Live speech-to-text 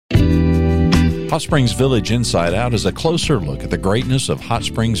Hot Springs Village Inside Out is a closer look at the greatness of Hot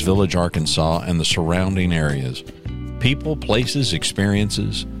Springs Village, Arkansas, and the surrounding areas. People, places,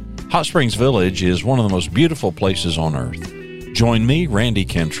 experiences. Hot Springs Village is one of the most beautiful places on earth. Join me, Randy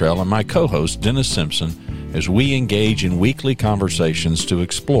Cantrell, and my co-host, Dennis Simpson, as we engage in weekly conversations to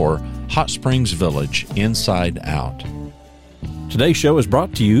explore Hot Springs Village Inside Out. Today's show is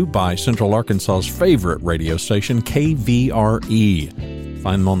brought to you by Central Arkansas's favorite radio station, KVRE.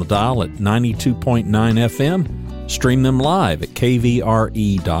 Find them on the dial at 92.9 FM. Stream them live at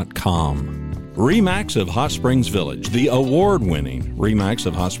kvre.com. RE/MAX of Hot Springs Village, the award-winning RE/MAX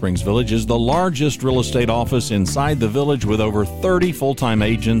of Hot Springs Village, is the largest real estate office inside the village with over 30 full-time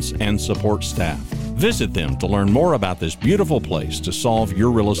agents and support staff. Visit them to learn more about this beautiful place to solve your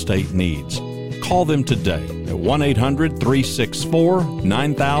real estate needs. Call them today at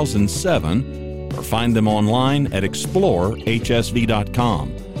 1-800-364-9007 or find them online at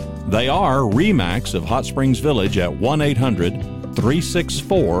explorehsv.com. They are RE/MAX of Hot Springs Village at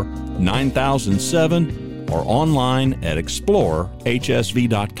 1-800-364-9007 or online at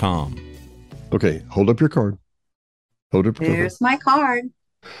explorehsv.com. Okay, hold up your card. Hold up your card. There's my card.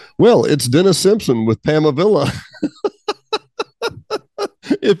 Well, it's Dennis Simpson with Pam Avilla.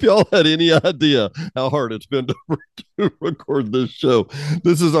 If y'all had any idea how hard it's been to record this show,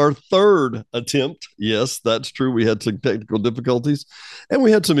 this is our third attempt. Yes, that's true. We had some technical difficulties and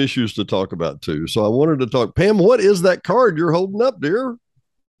we had some issues to talk about too. So I wanted to talk. Pam, what is that card you're holding up, dear?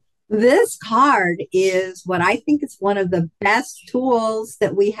 This card is what I think is one of the best tools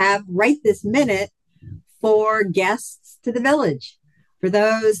that we have right this minute for guests to the village. For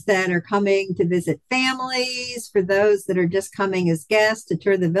those that are coming to visit families, for those that are just coming as guests to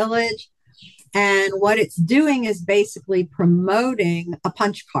tour the village. And what it's doing is basically promoting a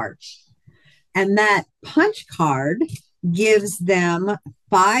punch card. And that punch card gives them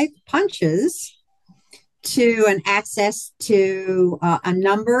 5 punches to an access to a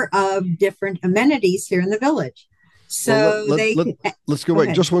number of different amenities here in the village. So let's go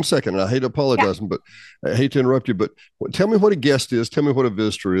back just one second. And I hate to apologize, but I hate to interrupt you, but tell me what a guest is. Tell me what a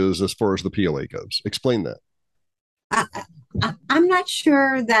visitor is as far as the POA goes. Explain that. I'm not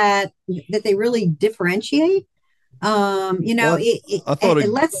sure that they really differentiate. I thought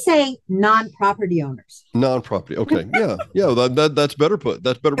let's say non-property owners. Non-property. Okay. Yeah. That's better put.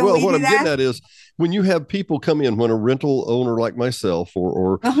 That's better. Well, what I'm getting at is when you have people come in, when a rental owner like myself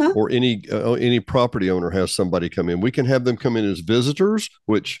or any property owner has somebody come in, we can have them come in as visitors,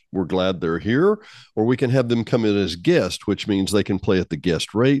 which we're glad they're here, or we can have them come in as guests, which means they can play at the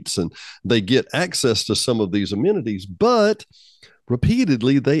guest rates and they get access to some of these amenities, but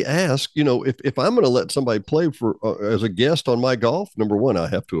repeatedly they ask, if I'm going to let somebody play for as a guest on my golf, number one, I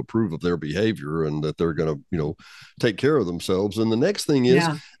have to approve of their behavior and that they're going to, take care of themselves. And the next thing is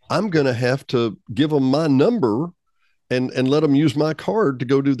I'm going to have to give them my number and let them use my card to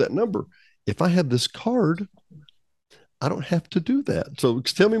go do that number. If I have this card, I don't have to do that. So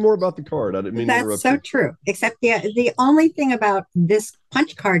tell me more about the card. I didn't mean to interrupt you. That's so true. Except the only thing about this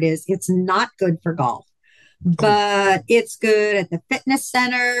punch card is it's not good for golf. But it's good at the fitness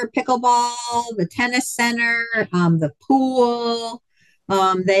center, pickleball, the tennis center, the pool.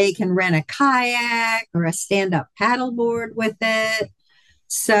 They can rent a kayak or a stand-up paddleboard with it.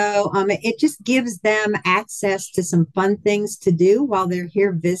 So it just gives them access to some fun things to do while they're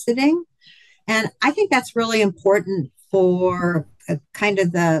here visiting. And I think that's really important for kind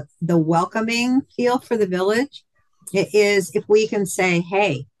of the welcoming feel for the village. It is if we can say,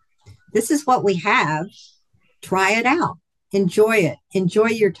 hey, this is what we have. Try it out. Enjoy it. Enjoy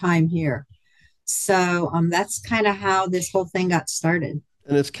your time here. So that's kind of how this whole thing got started.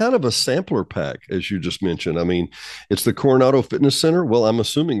 And it's kind of a sampler pack, as you just mentioned. I mean, it's the Coronado Fitness Center. Well, I'm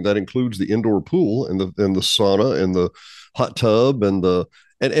assuming that includes the indoor pool and the sauna and the hot tub and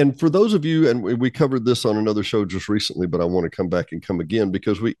and for those of you, and we covered this on another show just recently, but I want to come back and come again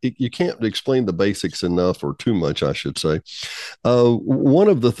because you can't explain the basics enough or too much, I should say. One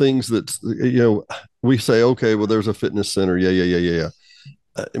of the things that's, we say, okay, well, there's a fitness center. Yeah.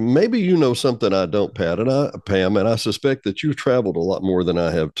 Maybe you know something I don't, Pam, and I suspect that you've traveled a lot more than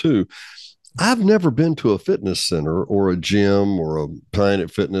I have too. I've never been to a fitness center or a gym or a Planet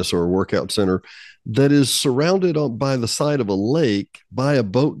Fitness or a workout center that is surrounded by the side of a lake, by a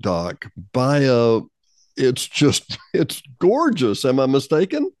boat dock, it's gorgeous. Am I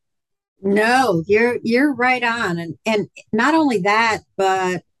mistaken? No, you're right on. And not only that,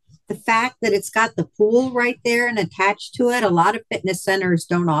 but the fact that it's got the pool right there and attached to it, a lot of fitness centers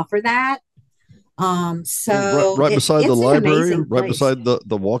don't offer that. So right beside the library, right beside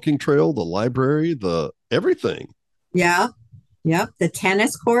the walking trail, the library, the everything. Yeah. Yep. The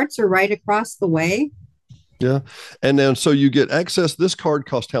tennis courts are right across the way. Yeah. And then so you get access. This card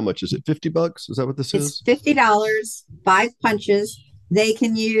cost how much? Is it $50? Is that what this It's is? $50, 5 punches. They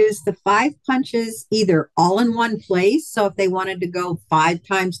can use the 5 punches either all in one place. So if they wanted to go 5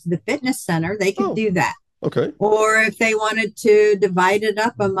 times to the fitness center, they could do that. Okay. Or if they wanted to divide it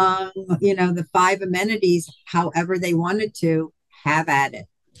up among, the 5 amenities, however they wanted to, have at it.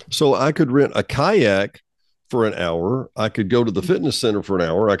 So I could rent a kayak for an hour. I could go to the fitness center for an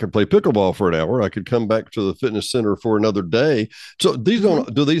hour. I could play pickleball for an hour. I could come back to the fitness center for another day. So these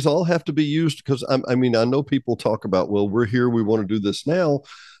don't, do these all have to be used? Because I mean, I know people talk about, well, we're here, we want to do this now,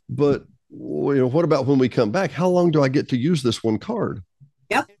 but what about when we come back? How long do I get to use this one card?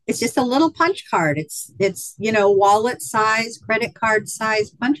 Yep. It's just a little punch card. It's wallet size, credit card size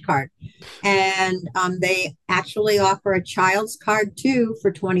punch card. And they actually offer a child's card too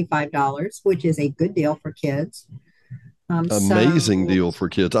for $25, which is a good deal for kids. Amazing deal for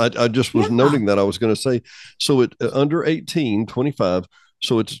kids. I just was noting that. I was going to say, so it under 18, 25.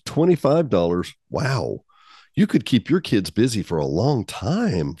 So it's $25. Wow. You could keep your kids busy for a long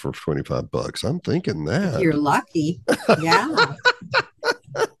time for $25. I'm thinking that. If you're lucky. Yeah.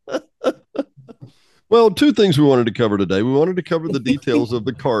 Well, two things we wanted to cover today. We wanted to cover the details of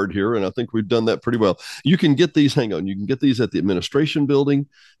the card here, and I think we've done that pretty well. You can get these, you can get these at the administration building,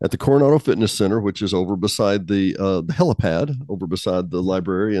 at the Coronado Fitness Center, which is over beside the helipad, over beside the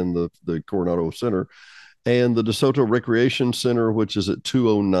library and the Coronado Center, and the DeSoto Recreation Center, which is at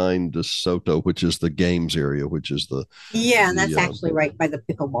 209 DeSoto, which is the games area, which is and that's actually right by the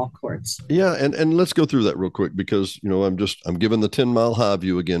pickleball courts. Yeah, and let's go through that real quick because I'm giving the 10-mile high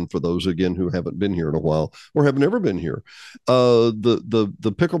view again for those who haven't been here in a while or have never been here. The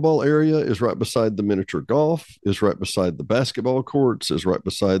pickleball area is right beside the miniature golf, is right beside the basketball courts, is right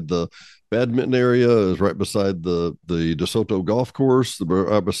beside the badminton area, is right beside the DeSoto golf course,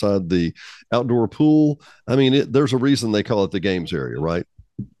 right beside the outdoor pool. I mean, there's a reason they call it the games area, right?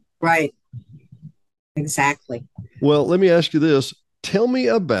 Right. Exactly. Well, let me ask you this. Tell me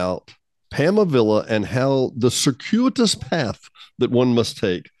about Avilla and how the circuitous path that one must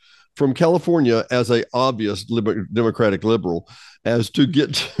take from California as a obvious Democratic liberal as to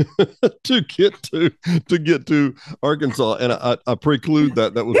get to get to Arkansas. And I preclude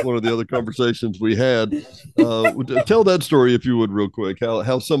that. That was one of the other conversations we had. Tell that story, if you would, real quick,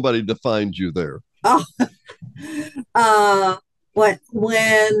 how somebody defined you there. When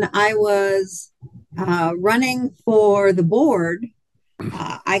I was running for the board,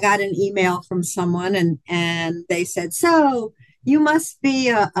 I got an email from someone and they said, so you must be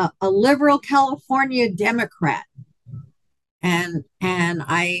a liberal California Democrat. And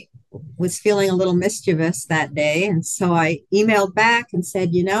I was feeling a little mischievous that day. And so I emailed back and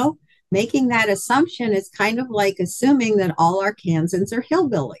said, making that assumption is kind of like assuming that all Arkansans are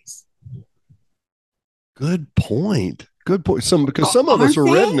hillbillies. Good point. Because some of us are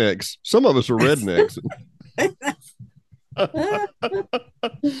rednecks. Some of us are rednecks.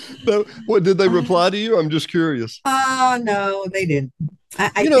 What did they reply to you? I'm just curious. No, they didn't.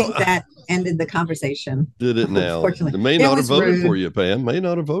 I think that ended the conversation. Did it now? Unfortunately, they may not have voted for you, Pam. May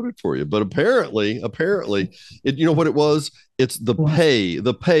not have voted for you, but apparently, it. You know what it was? It's the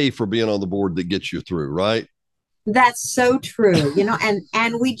pay for being on the board that gets you through, right? That's so true.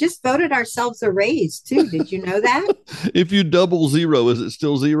 And we just voted ourselves a raise too. Did you know that? If you double zero, is it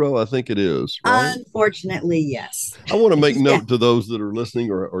still zero? I think it is. Right? Unfortunately, yes. I want to make note to those that are listening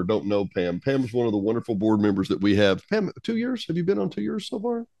or don't know Pam. Pam is one of the wonderful board members that we have. Pam, 2 years? Have you been on 2 years so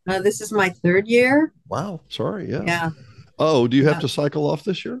far? This is my 3rd year. Wow. Sorry. Yeah. Yeah. Oh, do you have to cycle off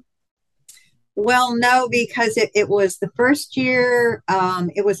this year? Well, no, because it was the first year.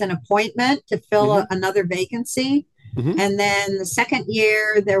 It was an appointment to fill another vacancy. Mm-hmm. And then the second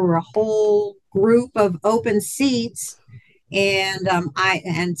year, there were a whole group of open seats. And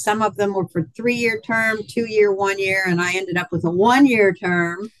and some of them were for 3-year term, 2-year, 1 year. And I ended up with a 1-year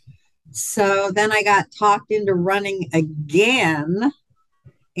term. So then I got talked into running again.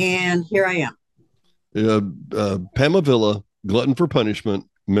 And here I am. Pam Avilla, glutton for punishment,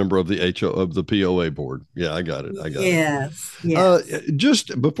 member of the POA board. Yeah, I got it. Yes.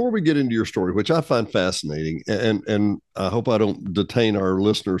 Just before we get into your story, which I find fascinating, and I hope I don't detain our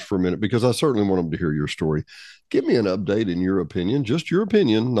listeners for a minute because I certainly want them to hear your story. Give me an update in your opinion, just your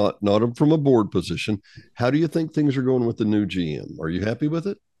opinion, not from a board position. How do you think things are going with the new GM? Are you happy with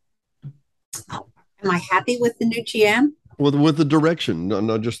it? Am I happy with the new GM? With the direction,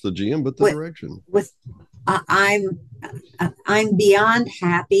 not just the GM, but the direction. I'm beyond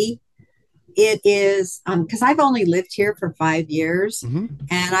happy. It is because I've only lived here for 5 years, and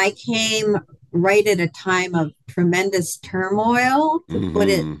I came right at a time of tremendous turmoil, to put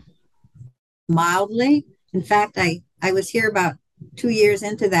it mildly. In fact, I was here about 2 years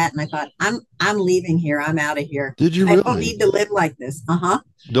into that, and I thought, I'm leaving here. I'm out of here. Did you I really? don't need to live like this.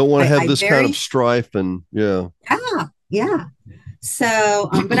 Don't want to have I this kind of strife and yeah. So,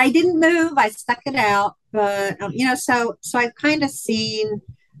 but I didn't move. I stuck it out. But so I've kind of seen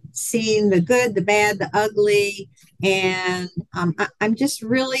the good, the bad, the ugly, and I'm just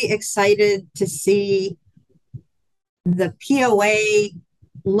really excited to see the POA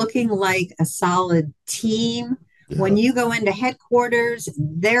looking like a solid team. Yeah. When you go into headquarters,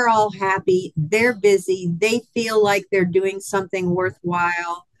 they're all happy, they're busy, they feel like they're doing something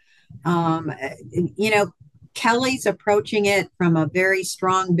worthwhile. Kelly's approaching it from a very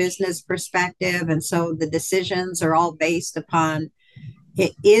strong business perspective, and so the decisions are all based upon,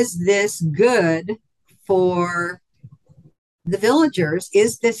 is this good for the villagers?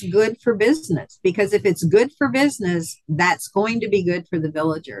 Is this good for business? Because if it's good for business, that's going to be good for the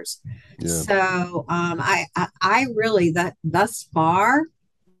villagers. Yeah. So I really, that thus far,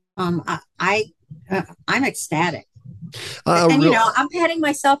 I'm ecstatic. I'm patting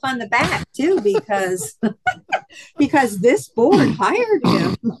myself on the back too, because because this board hired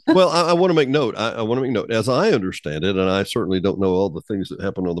him. Well, I want to make note. I want to make note, as I understand it, and I certainly don't know all the things that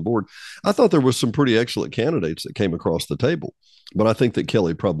happened on the board. I thought there was some pretty excellent candidates that came across the table, but I think that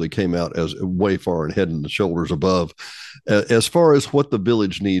Kelly probably came out as way far and head and shoulders above as far as what the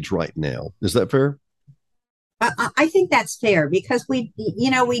village needs right now. Is that fair? I think that's fair, because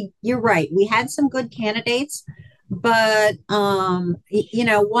you're right. We had some good candidates, but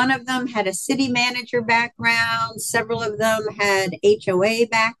one of them had a city manager background, several of them had HOA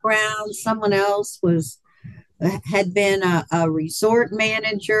background, someone else had been a resort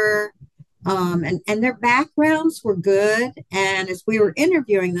manager, and their backgrounds were good. And as we were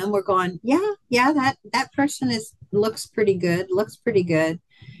interviewing them, we're going, that person looks pretty good.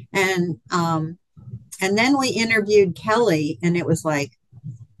 And then we interviewed Kelly, and it was like,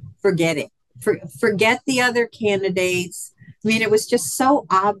 forget it. Forget the other candidates. I mean, it was just so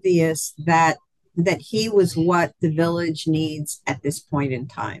obvious that he was what the village needs at this point in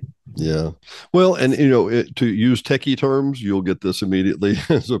time. Yeah. Well, and to use techie terms, you'll get this immediately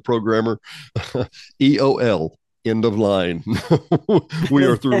as a programmer. EOL, end of line. We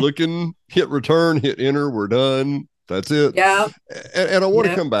are through looking, hit return, hit enter, we're done. That's it. Yeah. And I want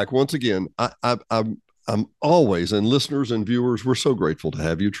to come back once again. I'm always, and listeners and viewers, we're so grateful to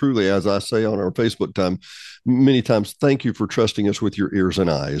have you. Truly, as I say on our Facebook time, many times, thank you for trusting us with your ears and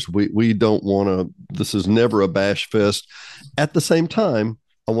eyes. We don't want to, this is never a bash fest. At the same time,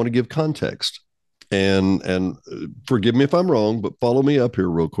 I want to give context, and forgive me if I'm wrong, but follow me up here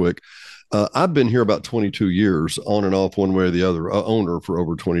real quick. I've been here about 22 years, on and off one way or the other, owner for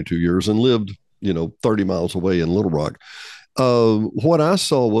over 22 years, and lived, 30 miles away in Little Rock. What I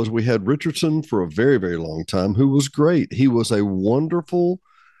saw was we had Richardson for a very, very long time, who was great. He was a wonderful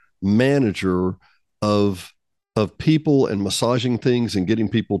manager of people and massaging things and getting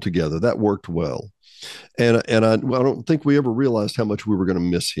people together. That worked well. And I don't think we ever realized how much we were going to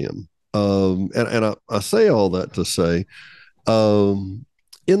miss him. And I say all that to say,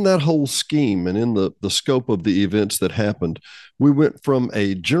 in that whole scheme and in the scope of the events that happened, we went from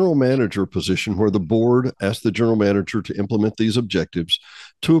a general manager position where the board asked the general manager to implement these objectives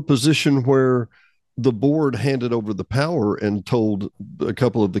to a position where the board handed over the power and told a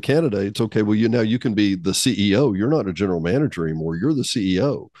couple of the candidates, okay, well, now you can be the CEO. You're not a general manager anymore. You're the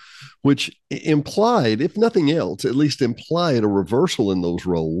CEO, which implied, if nothing else, at least implied a reversal in those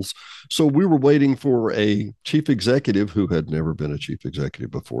roles. So we were waiting for a chief executive who had never been a chief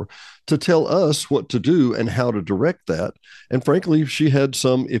executive before to tell us what to do and how to direct that. And frankly, she had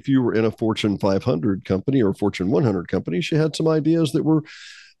some, if you were in a Fortune 500 company or Fortune 100 company, she had some ideas that were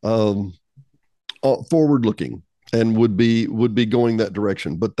forward-looking and would be going that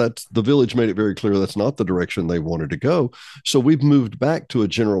direction. But that's, the village made it very clear that's not the direction they wanted to go. So we've moved back to a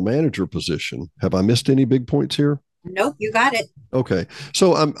general manager position. Have I missed any big points here? Nope, you got it. Okay.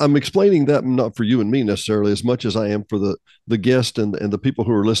 So I'm explaining that not for you and me necessarily as much as I am for the guest and the people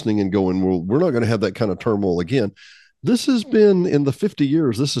who are listening and going, well, we're not going to have that kind of turmoil again. This has been, in the 50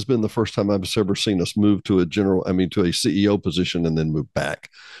 years, this has been the first time I've ever seen us move to a CEO position and then move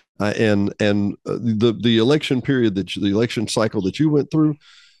back. And the election period, the election cycle that you went through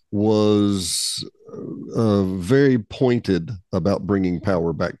was very pointed about bringing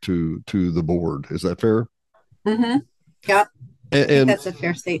power back to the board. Is that fair? Mm-hmm. Yeah. And that's a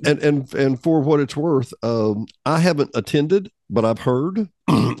fair statement. And for what it's worth, I haven't attended, but I've heard,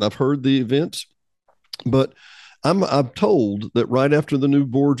 I've heard the events. But I'm told that right after the new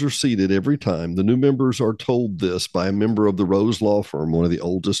boards are seated, every time the new members are told this by a member of the Rose Law Firm, one of the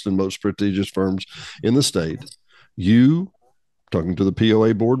oldest and most prestigious firms in the state. You, talking to the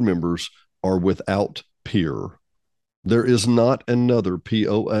POA board members, are without peer. There is not another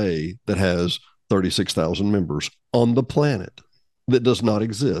POA that has 36,000 members on the planet. That does not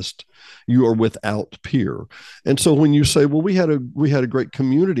exist. You are without peer. And so when you say, well, we had a great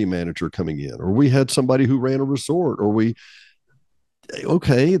community manager coming in, or we had somebody who ran a resort, or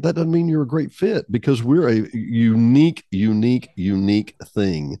okay, that doesn't mean you're a great fit, because we're a unique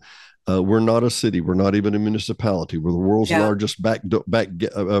thing. We're not a city. We're not even a municipality. We're the world's largest back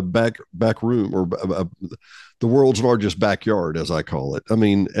room, or the world's largest backyard, as I call it. I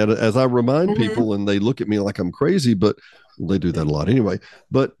mean, as I remind people, and they look at me like I'm crazy, but they do that a lot anyway.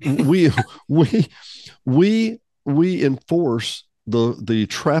 But we enforce the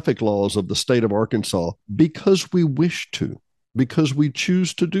traffic laws of the state of Arkansas because we wish to, because we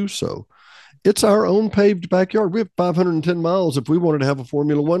choose to do so. It's our own paved backyard. We have 510 miles. If we wanted to have a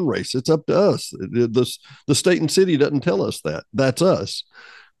Formula One race, it's up to us. The state and city doesn't tell us that. That's us.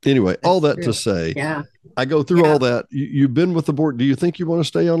 Anyway, all that to say, I go through all that. You've been with the board. Do you think you want to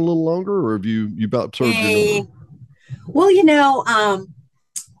stay on a little longer, or have you about served your number? Well,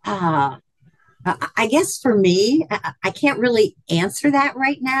 I guess for me, I can't really answer that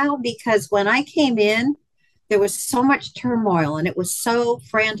right now, because when I came in, there was so much turmoil and it was so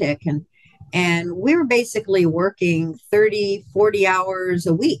frantic, and we were basically working 30, 40 hours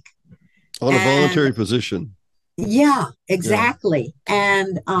a week. On a voluntary position. Yeah, exactly. Yeah.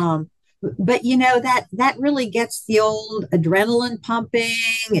 And, but that really gets the old adrenaline pumping.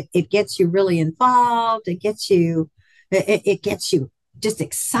 It gets you really involved. It gets you just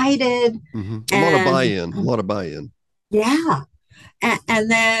excited. Mm-hmm. A lot of buy-in. Yeah. And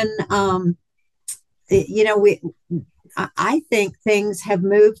then, I think things have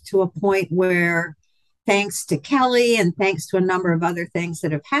moved to a point where, thanks to Kelly and thanks to a number of other things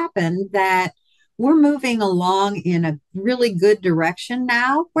that have happened, that we're moving along in a really good direction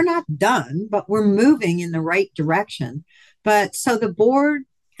now. We're not done, but we're moving in the right direction. But so the board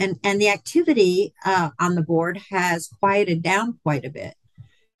and the activity on the board has quieted down quite a bit.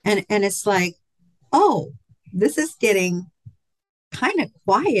 And it's like, oh, this is getting kind of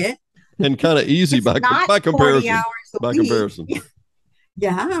quiet. And kind of easy by comparison. By comparison.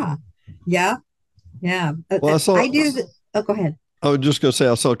 Yeah. Well, go ahead. I was just going to say,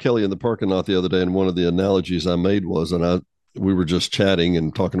 I saw Kelly in the parking lot the other day, and one of the analogies I made was, we were just chatting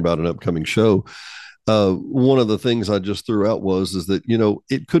and talking about an upcoming show. One of the things I just threw out is that,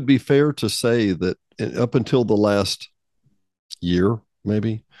 it could be fair to say that up until the last year,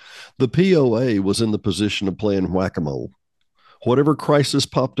 maybe, the POA was in the position of playing whack-a-mole. Whatever crisis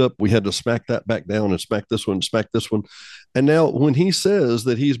popped up, we had to smack that back down and smack this one. And now when he says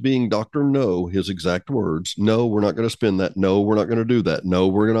that he's being Dr. No, his exact words, no, we're not going to spend that. No, we're not going to do that. No,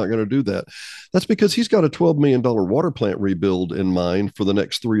 we're not going to do that. That's because he's got a $12 million water plant rebuild in mind for the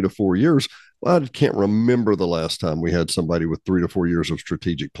next 3 to 4 years. Well, I can't remember the last time we had somebody with 3 to 4 years of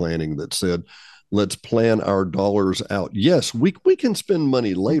strategic planning that said, let's plan our dollars out. Yes, we can spend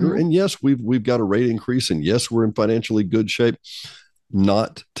money later. Mm-hmm. And yes, we've got a rate increase. And yes, we're in financially good shape.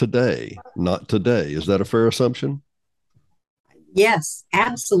 Not today. Is that a fair assumption? Yes,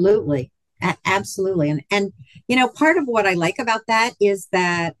 absolutely. Absolutely. And part of what I like about that is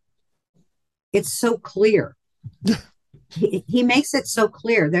that it's so clear. He makes it so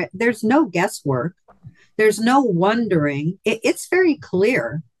clear that there's no guesswork. There's no wondering. It's very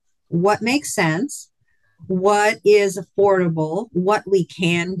clear what makes sense, what is affordable, what we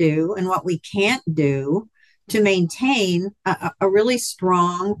can do and what we can't do to maintain a really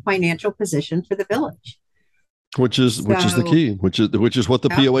strong financial position for the village. Which is the key, which is what the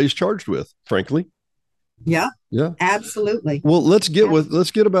POA is charged with, frankly. Yeah, absolutely. Well, let's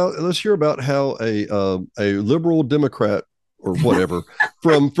hear about how a liberal Democrat or whatever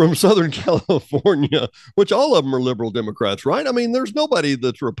from Southern California, which all of them are liberal Democrats, right? I mean, there's nobody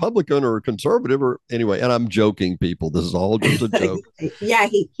that's Republican or conservative or anyway. And I'm joking, people. This is all just a joke. Yeah,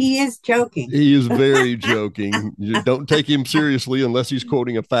 he is joking. He is very joking. You don't take him seriously unless he's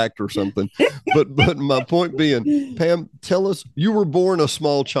quoting a fact or something. But my point being, Pam, tell us, you were born a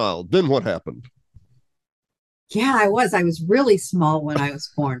small child. Then what happened? Yeah, I was really small when I was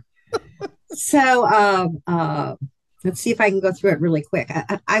born. So, let's see if I can go through it really quick.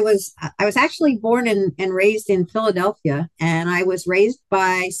 I was actually born and raised in Philadelphia, and I was raised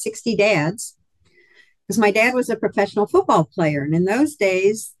by 60 dads because my dad was a professional football player. And in those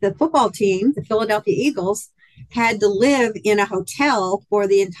days, the football team, the Philadelphia Eagles, had to live in a hotel for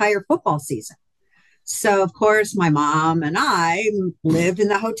the entire football season. So, of course, my mom and I lived in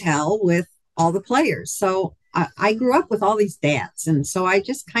the hotel with all the players. So I grew up with all these dads. And so I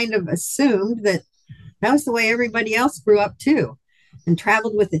just kind of assumed that that was the way everybody else grew up too, and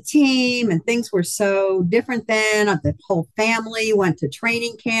traveled with the team. And things were so different then. The whole family went to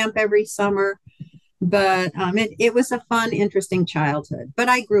training camp every summer. But it was a fun, interesting childhood. But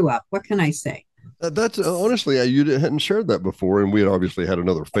I grew up. What can I say? That's honestly, you hadn't shared that before, and we had obviously had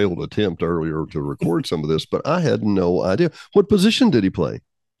another failed attempt earlier to record some of this, but I had no idea. What position did he play?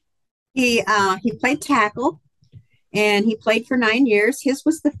 He played tackle, and he played for 9 years. His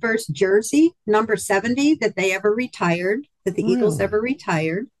was the first jersey, number 70, that they ever retired, that the Eagles ever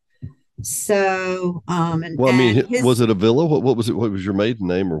retired. So, well, I mean, was it Avilla? What was it? What was your maiden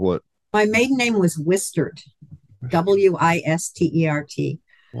name or what? My maiden name was Wistert, Wistert.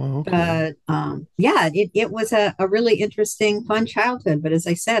 Wow, okay. But yeah, it was a really interesting, fun childhood. But as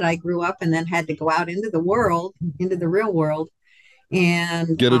I said, I grew up and then had to go out into the world, into the real world,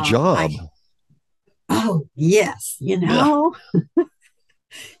 and get a job. Oh, yes. You know,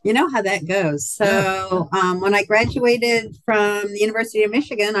 you know how that goes. So when I graduated from the University of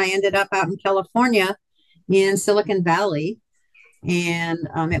Michigan, I ended up out in California in Silicon Valley. And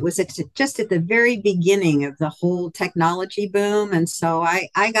it was just at the very beginning of the whole technology boom. And so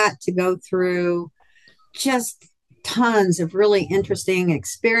I got to go through just tons of really interesting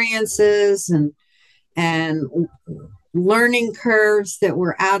experiences and learning curves that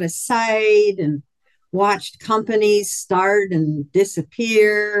were out of sight, and watched companies start and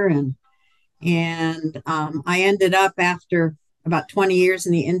disappear. And I ended up, after about 20 years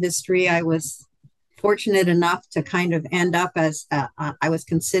in the industry, I was fortunate enough to kind of end up as I was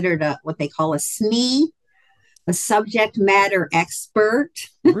considered what they call a SME, a subject matter expert.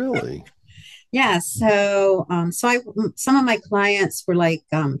 Really? Yeah. So some of my clients were like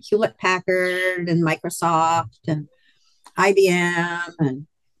Hewlett Packard and Microsoft and IBM and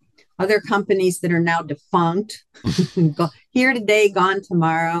other companies that are now defunct. Here today, gone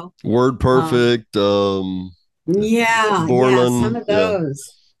tomorrow. WordPerfect. Borland, some of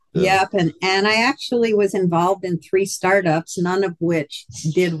those. Yeah. Yep. And I actually was involved in 3 startups, none of which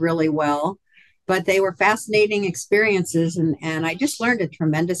did really well, but they were fascinating experiences. And I just learned a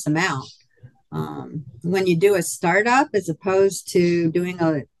tremendous amount. When you do a startup, as opposed to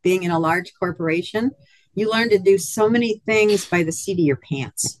being in a large corporation, you learn to do so many things by the seat of your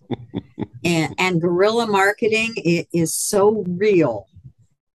pants. and guerrilla marketing, it is so real.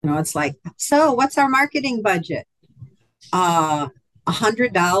 You know, it's like, so what's our marketing budget? $100.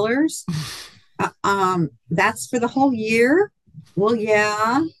 That's for the whole year. Well,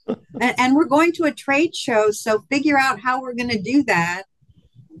 yeah. And we're going to a trade show, so figure out how we're going to do that.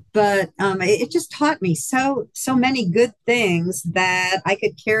 But it just taught me so many good things that I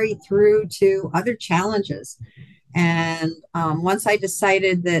could carry through to other challenges. And once I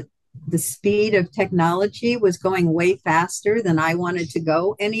decided that the speed of technology was going way faster than I wanted to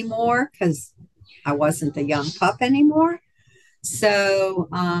go anymore, because I wasn't a young pup anymore. So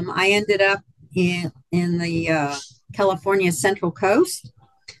I ended up in the California Central Coast,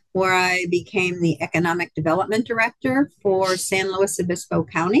 where I became the economic development director for San Luis Obispo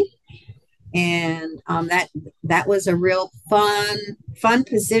County. And that was a real fun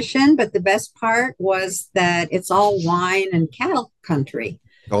position. But the best part was that it's all wine and cattle country.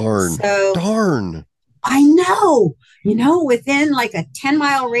 Darn. I know. You know, within like a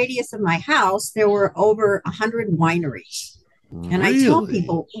 10-mile radius of my house, there were over 100 wineries. And I tell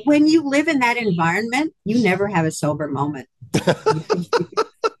people, when you live in that environment, you never have a sober moment.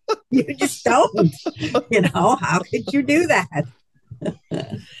 You just don't. You know, how could you do that?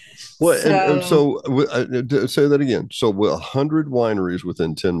 Well, so say that again. So 100 wineries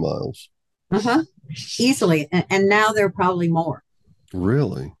within 10 miles. Easily. And now there are probably more.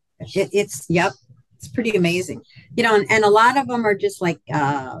 Really? It's pretty amazing. You know, and a lot of them are just like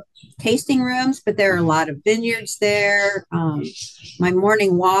tasting rooms, but there are a lot of vineyards there. My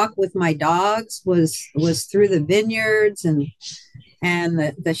morning walk with my dogs was through the vineyards, and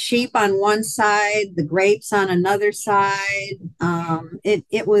the sheep on one side, the grapes on another side.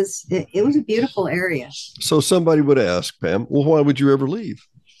 It was a beautiful area. So somebody would ask, Pam, well, why would you ever leave?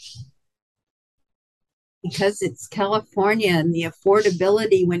 Because it's California, and the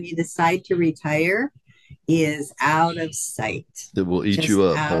affordability when you decide to retire is out of sight. It will eat you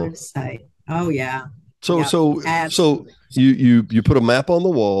up. Out of sight. Oh yeah. So you put a map on the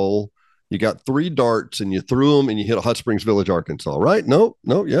wall. You got 3 darts and you threw them and you hit Hot Springs Village, Arkansas, right? No.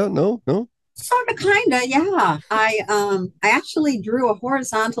 Sort of, kind of, yeah. I actually drew a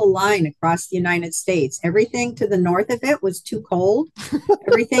horizontal line across the United States. Everything to the north of it was too cold.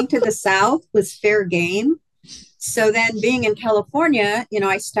 Everything to the south was fair game. So then, being in California,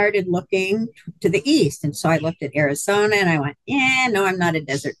 I started looking to the east, and so I looked at Arizona, and I went, "Yeah, no, I'm not a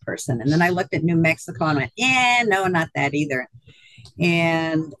desert person." And then I looked at New Mexico, and I went, "Yeah, no, not that either."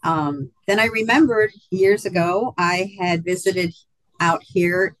 And then I remembered years ago, I had visited out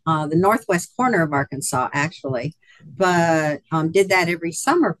here, the northwest corner of Arkansas, actually, but did that every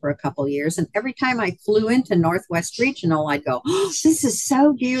summer for a couple years. And every time I flew into Northwest Regional, I'd go, "Oh, this is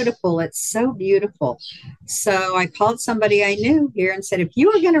so beautiful. It's so beautiful." So I called somebody I knew here and said, "If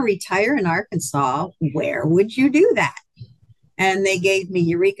you were going to retire in Arkansas, where would you do that?" And they gave me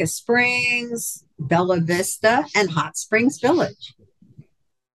Eureka Springs, Bella Vista, and Hot Springs Village.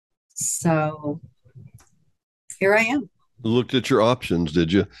 So here I am. Looked at your options,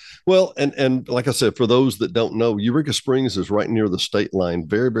 did you? Well, and like I said, for those that don't know, Eureka Springs is right near the state line,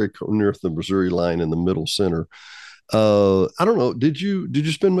 very, very near the Missouri line in the middle center. I don't know. Did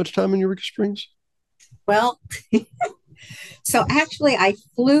you spend much time in Eureka Springs? Well, so actually, I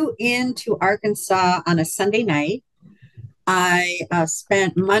flew into Arkansas on a Sunday night. I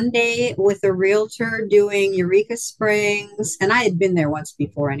spent Monday with a realtor doing Eureka Springs, and I had been there once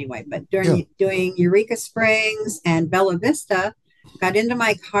before anyway, but doing Eureka Springs and Bella Vista, got into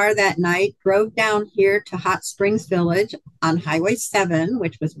my car that night, drove down here to Hot Springs Village on Highway 7,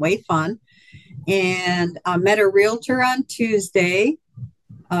 which was way fun, and met a realtor on Tuesday.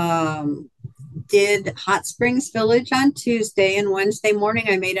 Did Hot Springs Village on Tuesday, and Wednesday morning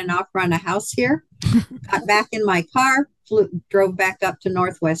I made an offer on a house here. Got back in my car, drove back up to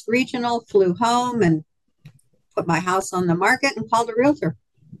Northwest Regional, flew home, and put my house on the market and called a realtor,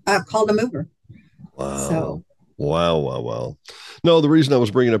 called a mover. Wow. So, wow. No, the reason I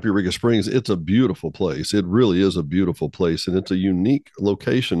was bringing up Eureka Springs, it's a beautiful place. It really is a beautiful place, and it's a unique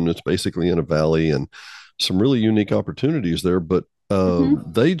location. It's basically in a valley and some really unique opportunities there, but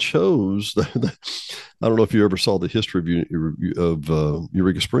they chose, I don't know if you ever saw the history of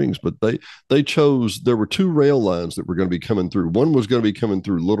Eureka Springs, but they chose, there were two rail lines that were going to be coming through. One was going to be coming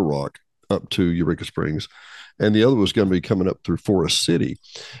through Little Rock up to Eureka Springs, and the other was going to be coming up through Forest City.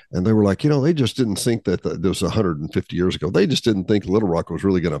 And they were like, they just didn't think that this was 150 years ago. They just didn't think Little Rock was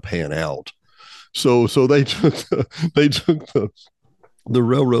really going to pan out. So they took the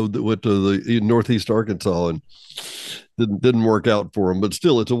railroad that went to the northeast Arkansas, and didn't work out for them, but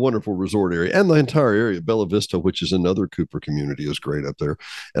still it's a wonderful resort area, and the entire area, Bella Vista, which is another Cooper community, is great up there.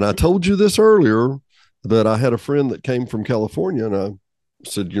 And I told you this earlier, that I had a friend that came from California, and I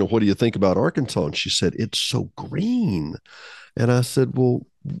said, what do you think about Arkansas? And she said, it's so green. And I said, well,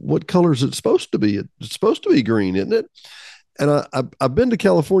 what color is it supposed to be? It's supposed to be green, isn't it? And I've been to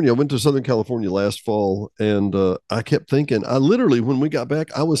California. I went to Southern California last fall, and I kept thinking, I literally, when we got back,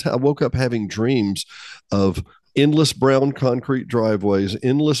 I woke up having dreams of endless brown concrete driveways,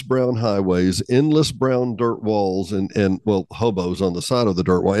 endless brown highways, endless brown dirt walls, and hobos on the side of the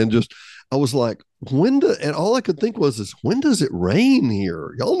dirt wall. And just, I was like, and all I could think was, when does it rain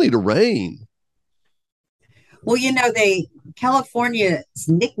here? Y'all need a rain. Well, California's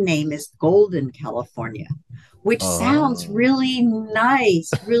nickname is Golden California, which sounds really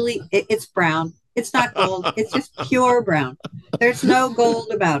nice. Really, it's brown. It's not gold. It's just pure brown. There's no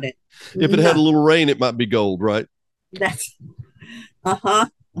gold about it. If it had a little rain, it might be gold, right? That's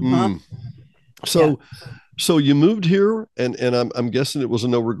So you moved here, and I'm guessing it was a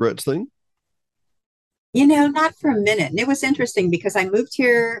no regrets thing. Not for a minute. And it was interesting because I moved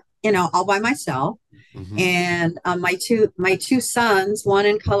here, all by myself. Mm-hmm. And my two sons, one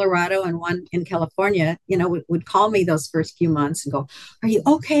in Colorado and one in California, would call me those first few months and go, "Are you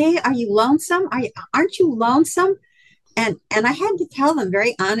okay? Are you lonesome? Aren't you lonesome?" And I had to tell them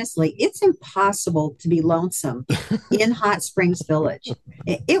very honestly, it's impossible to be lonesome in Hot Springs Village.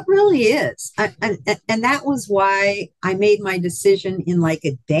 It really is. And that was why I made my decision in like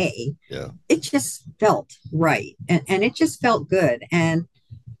a day. Yeah. It just felt right. And it just felt good. And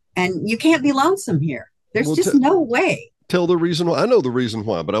you can't be lonesome here. There's just no way. Tell the reason why. I know the reason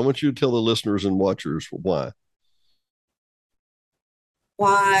why, but I want you to tell the listeners and watchers why.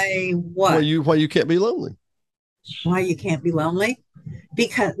 Why what? Why you can't be lonely. Why you can't be lonely?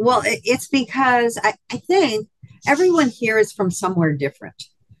 Because, it's because I think everyone here is from somewhere different.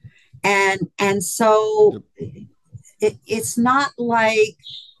 And so it's not like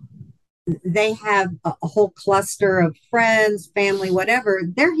they have a whole cluster of friends, family, whatever.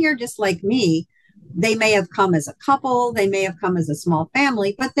 They're here just like me. They may have come as a couple, they may have come as a small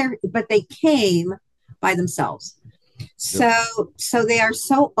family, but they came by themselves. So they are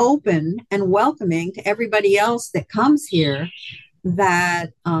so open and welcoming to everybody else that comes here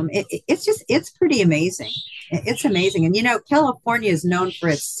that it's pretty amazing. It's amazing. And California is known for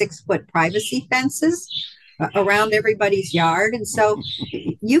its 6-foot privacy fences around everybody's yard. And so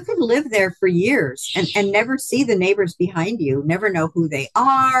you could live there for years and never see the neighbors behind you, never know who they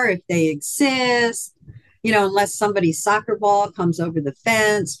are, if they exist, unless somebody's soccer ball comes over the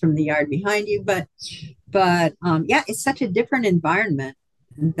fence from the yard behind you. But yeah, it's such a different environment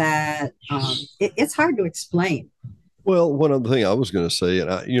that it's hard to explain. Well, one other thing I was going to say, and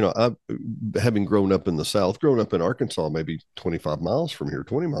I having grown up in the South, grown up in Arkansas, maybe 25 miles from here,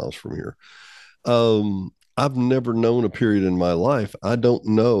 20 miles from here. I've never known a period in my life. I don't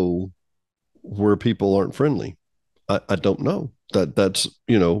know where people aren't friendly. I don't know that's,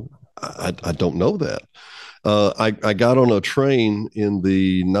 I don't know that. I got on a train in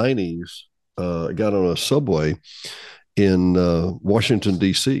the 90s. I got on a subway in Washington,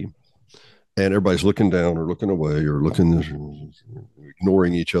 D.C., and everybody's looking down or looking away or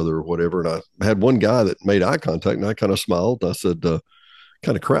ignoring each other or whatever. And I had one guy that made eye contact, and I kind of smiled. I said,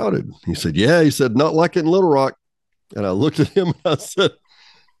 kind of crowded. He said, yeah. He said, not like it in Little Rock. And I looked at him and I said,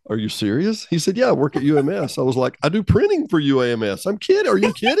 are you serious? He said, yeah, I work at UMS. I was like, I do printing for UAMS. I'm kidding. Are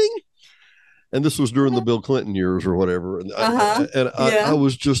you kidding? And this was during the Bill Clinton years or whatever. And I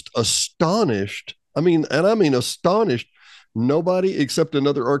was just astonished. I mean astonished. Nobody except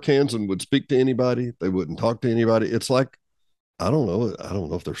another Arkansan would speak to anybody. They wouldn't talk to anybody. It's like, I don't know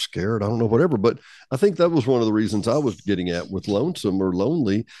if they're scared. I don't know, whatever. But I think that was one of the reasons I was getting at with lonesome or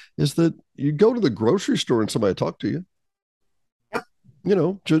lonely is that you go to the grocery store and somebody talk to you.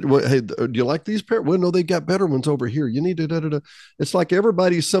 Hey, do you like these pair? Well, no, they got better ones over here. You need to, da, da, da. It's like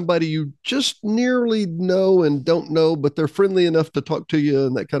everybody's somebody you just nearly know and don't know, but they're friendly enough to talk to you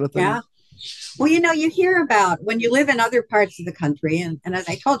and that kind of thing. Yeah. Well, you hear about when you live in other parts of the country. And as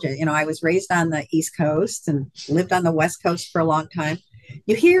I told you, I was raised on the East Coast and lived on the West Coast for a long time.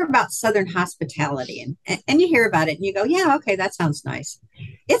 You hear about Southern hospitality and you hear about it and you go, yeah, okay, that sounds nice.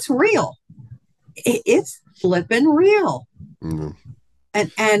 It's real. It's flipping real. Mm-hmm.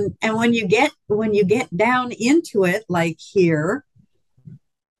 And when you get down into it, like here,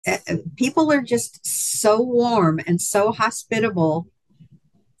 people are just so warm and so hospitable.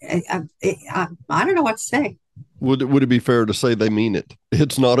 I don't know what to say. Would it be fair to say they mean it?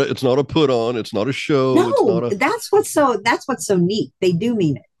 It's not a put on. It's not a show. No, that's what's so neat. They do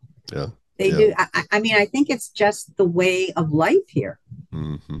mean it. Yeah, they do. I mean, I think it's just the way of life here.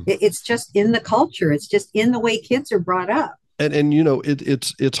 Mm-hmm. It's just in the culture. It's just in the way kids are brought up. And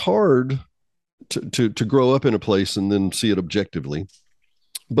it's hard to grow up in a place and then see it objectively.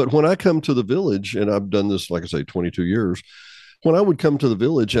 But when I come to the village, and I've done this, like I say, 22 years. When I would come to the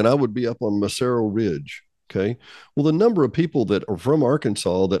village and I would be up on Macero Ridge, okay? Well, the number of people that are from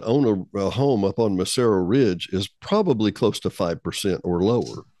Arkansas that own a home up on Macero Ridge is probably close to 5% or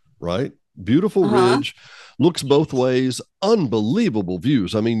lower, right? Beautiful ridge, looks both ways, unbelievable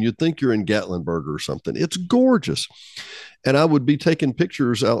views. I mean, you'd think you're in Gatlinburg or something. It's gorgeous. And I would be taking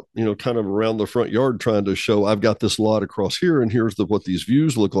pictures out, kind of around the front yard trying to show I've got this lot across here and here's what these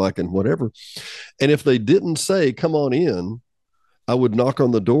views look like and whatever. And if they didn't say, come on in, I would knock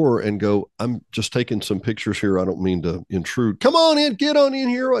on the door and go, I'm just taking some pictures here. I don't mean to intrude. Come on in, get on in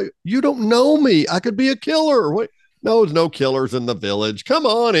here. You don't know me. I could be a killer. What? No, there's no killers in the village. Come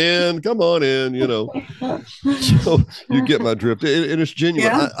on in. So you get my drift. And it's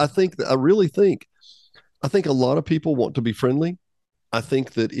genuine. Yeah. I really think a lot of people want to be friendly. I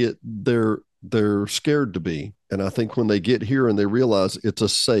think that they're scared to be. And I think when they get here and they realize it's a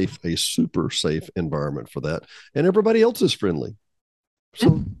super safe environment for that. And everybody else is friendly.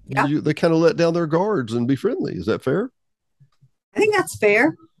 So they kind of let down their guards and be friendly. Is that fair? I think that's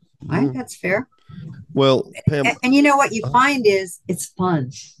fair. I think that's fair. Well, Pam, and you know what you find is it's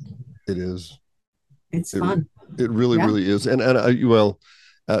fun. It is. It's fun. It really, really is. And I've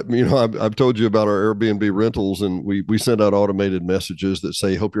told you about our Airbnb rentals, and we send out automated messages that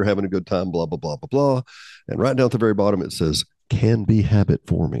say, hope you're having a good time, blah, blah, blah, blah, blah. And right down at the very bottom, it says, can be habit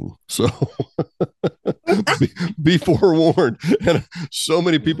forming. So be forewarned. And so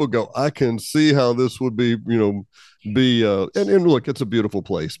many people go, I can see how this would be, and look, it's a beautiful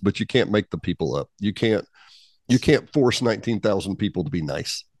place, but you can't make the people up. You can't force 19,000 people to be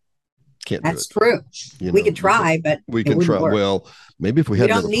nice. Can't That's do it. True. We could try, but we can try. Work. Well, maybe if we had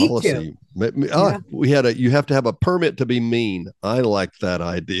another policy, you have to have a permit to be mean. I like that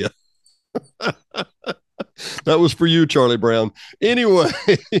idea. That was for you, Charlie Brown. Anyway,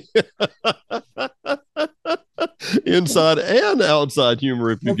 inside and outside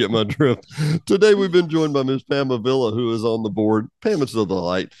humor, if you get my drift. Today, we've been joined by Ms. Pam Avilla, who is on the board. Pam, it's a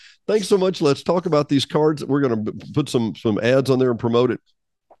delight. Thanks so much. Let's talk about these cards. We're going to put some ads on there and promote it.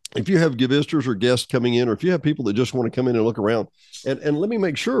 If you have visitors or guests coming in, or if you have people that just want to come in and look around, and let me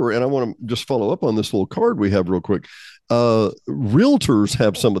make sure, and I want to just follow up on this little card we have real quick. Realtors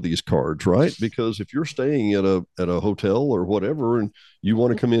have some of these cards, right? Because if you're staying at a hotel or whatever, and you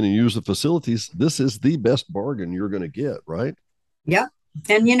want to come in and use the facilities, this is the best bargain you're going to get, right? Yep.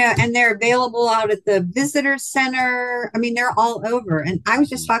 And, and they're available out at the visitor center. I mean, they're all over. And I was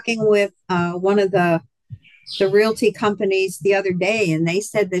just talking with one of the realty companies the other day, and they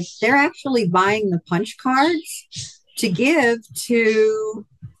said that they're actually buying the punch cards to give to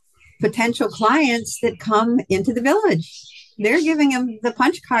potential clients that come into the village. They're giving them the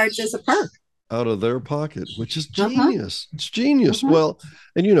punch cards as a perk out of their pocket, which is genius. It's genius. Well,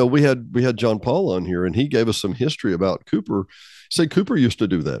 and we had John Paul on here, and he gave us some history about Cooper. Say Cooper used to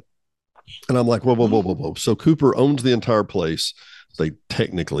do that, and I'm like, whoa. So Cooper owns the entire place. They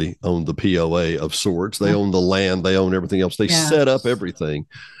technically own the POA of sorts. They own the land. They own everything else. They set up everything.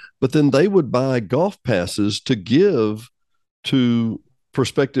 But then they would buy golf passes to give to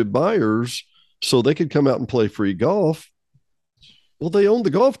prospective buyers so they could come out and play free golf. Well, they own the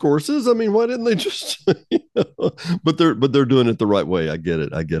golf courses. I mean, why didn't they just, but they're doing it the right way. I get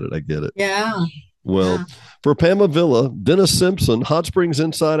it. Yeah. Well, for Pam Avilla, Dennis Simpson, Hot Springs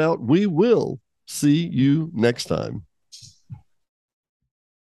Inside Out, we will see you next time.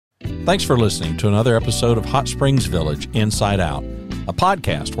 Thanks for listening to another episode of Hot Springs Village Inside Out, a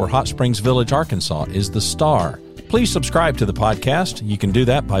podcast where Hot Springs Village, Arkansas is the star. Please subscribe to the podcast. You can do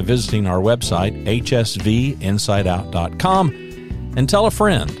that by visiting our website, hsvinsideout.com, and tell a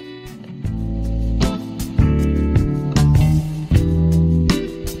friend.